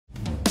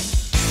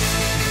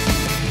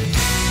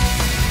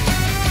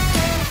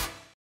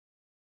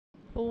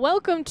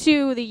Welcome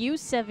to the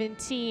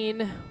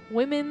U-17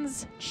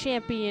 Women's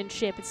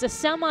Championship. It's the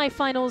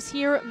semifinals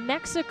here,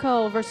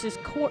 Mexico versus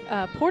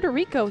Puerto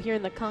Rico here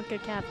in the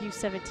Concacaf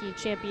U-17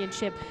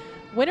 Championship.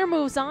 Winner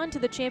moves on to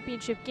the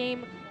championship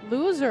game.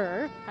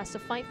 Loser has to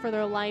fight for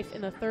their life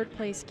in the third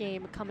place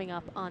game coming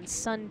up on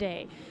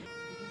Sunday.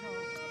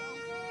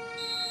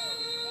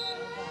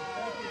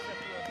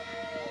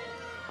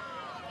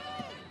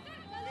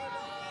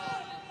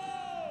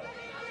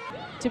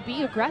 To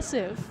be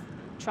aggressive,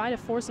 try to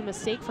force a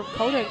mistake from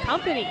Coda and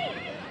company.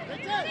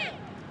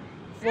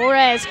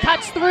 Flores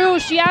cuts through,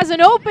 she has an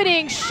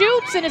opening,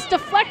 shoots, and it's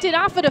deflected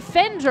off a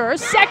defender.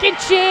 Second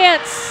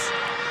chance.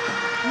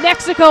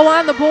 Mexico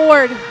on the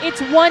board.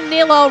 It's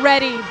 1-0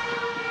 already.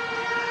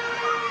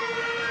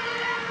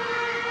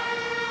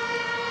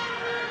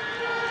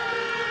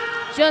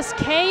 Just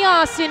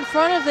chaos in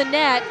front of the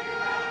net,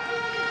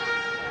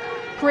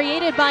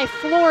 created by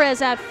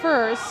Flores at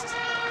first,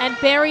 and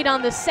buried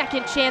on the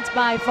second chance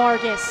by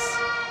Vargas.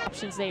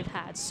 Options they've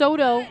had.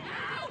 Soto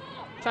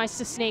tries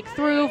to snake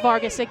through.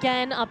 Vargas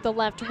again up the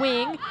left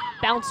wing.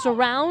 Bounced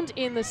around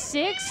in the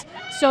 6.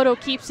 Soto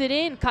keeps it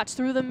in, cuts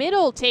through the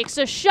middle, takes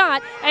a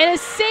shot, and a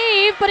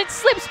save, but it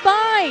slips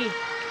by.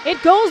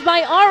 It goes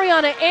by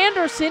Ariana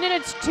Anderson, and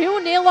it's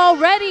 2-0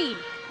 already.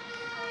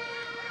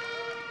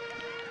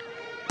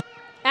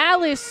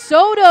 Alice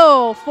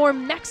Soto for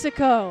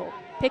Mexico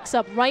picks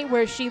up right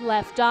where she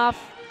left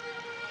off.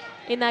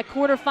 In that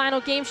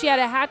quarterfinal game, she had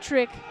a hat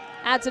trick,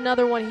 adds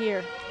another one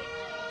here.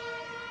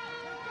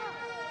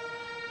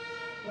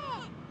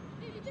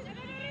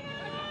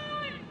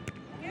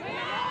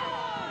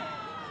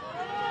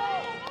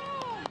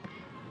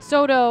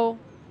 Soto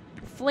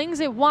flings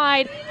it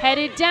wide,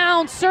 headed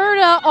down.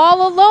 Serta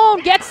all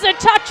alone, gets the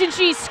touch, and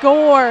she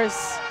scores.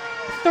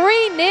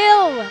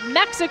 3-0.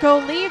 Mexico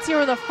leads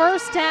here in the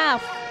first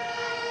half.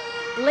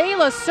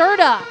 Layla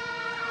Serta,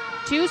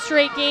 2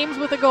 straight games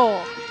with a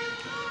goal.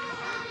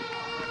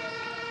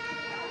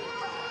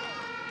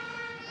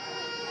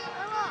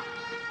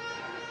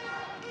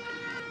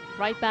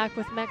 Right back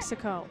with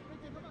Mexico.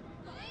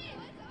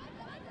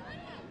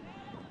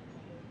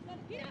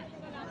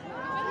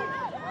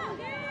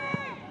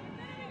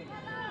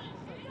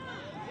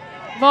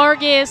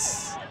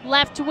 Vargas,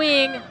 left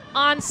wing,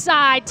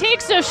 onside,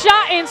 takes a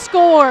shot and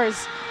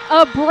scores.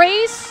 A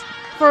brace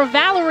for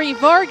Valerie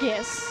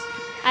Vargas,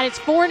 and it's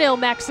 4-0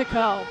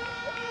 Mexico.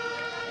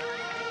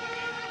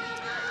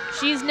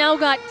 She's now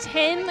got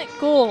 10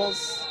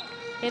 goals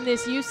in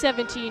this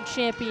U-17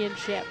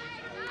 championship.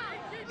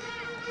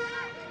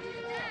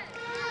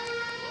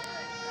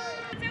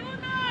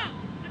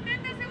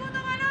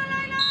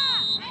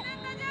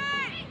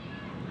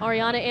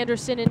 Ariana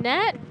Anderson in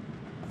net.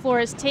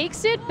 Flores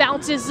takes it,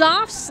 bounces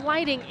off,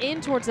 sliding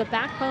in towards the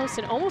back post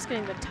and almost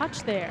getting the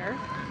touch there.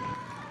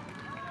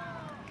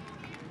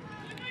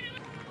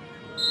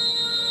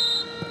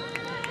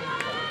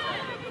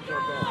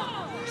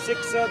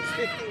 Six subs,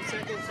 15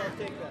 seconds, I'll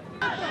take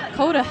that.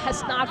 Coda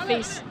has not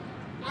faced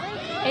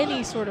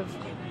any sort of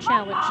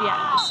challenge yet.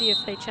 We'll see if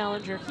they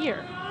challenge her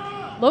here.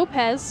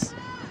 Lopez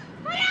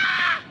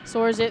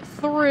soars it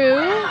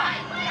through,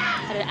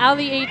 had it out of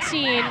the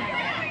 18.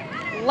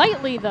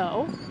 Lightly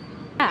though,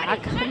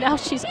 back. Now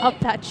she's up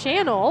that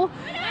channel,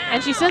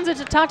 and she sends it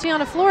to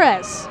Tatiana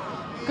Flores.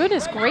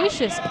 Goodness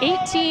gracious,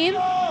 18,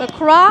 the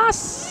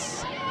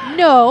cross,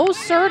 no,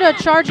 Serta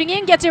charging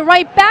in, gets it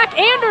right back,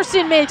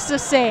 Anderson makes the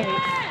save.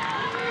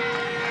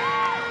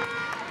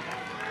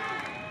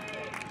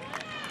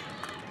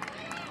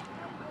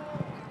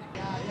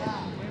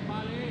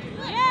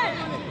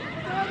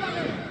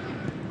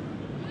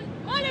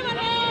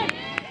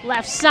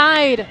 Left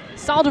side,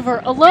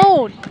 Saldivar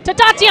alone to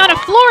Tatiana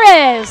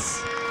Flores.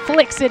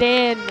 Flicks it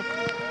in.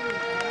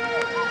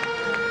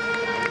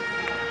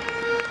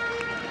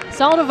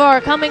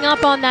 Saldivar coming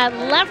up on that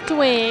left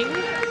wing.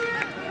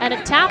 And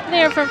a tap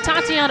there from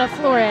Tatiana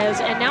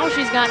Flores. And now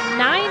she's got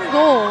 9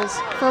 goals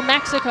for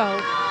Mexico.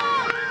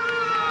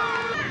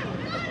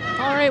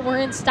 All right, we're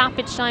in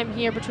stoppage time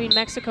here between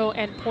Mexico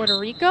and Puerto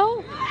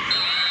Rico.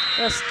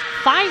 Just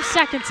 5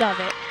 seconds of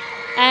it.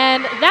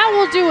 And that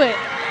will do it.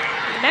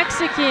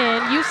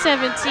 Mexican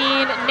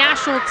U-17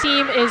 national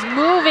team is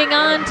moving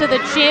on to the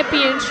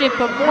championship,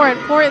 but more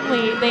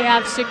importantly, they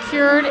have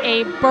secured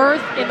a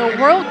berth in the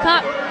World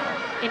Cup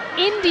in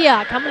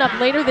India coming up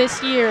later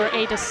this year.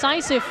 A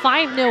decisive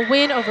 5-0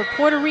 win over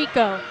Puerto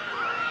Rico,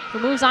 who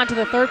moves on to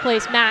the third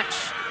place match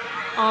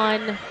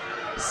on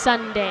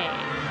Sunday.